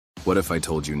What if I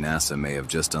told you NASA may have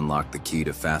just unlocked the key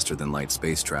to faster-than-light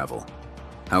space travel?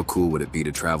 How cool would it be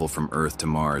to travel from Earth to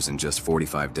Mars in just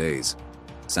 45 days?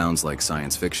 Sounds like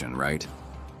science fiction, right?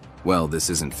 Well, this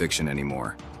isn't fiction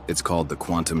anymore. It's called the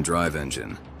Quantum Drive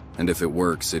Engine, and if it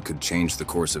works, it could change the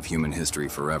course of human history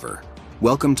forever.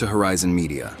 Welcome to Horizon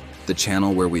Media, the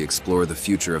channel where we explore the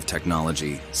future of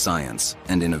technology, science,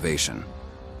 and innovation.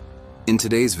 In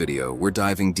today's video, we're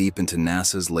diving deep into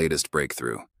NASA's latest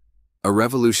breakthrough, a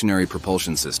revolutionary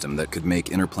propulsion system that could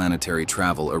make interplanetary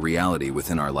travel a reality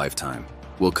within our lifetime.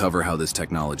 We'll cover how this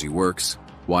technology works,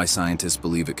 why scientists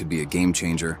believe it could be a game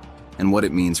changer, and what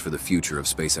it means for the future of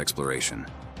space exploration.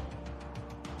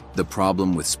 The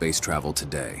problem with space travel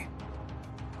today.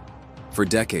 For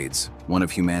decades, one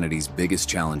of humanity's biggest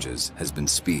challenges has been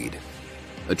speed.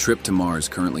 A trip to Mars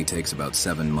currently takes about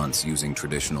 7 months using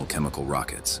traditional chemical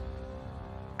rockets.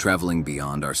 Traveling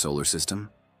beyond our solar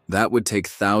system? That would take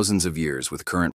thousands of years with current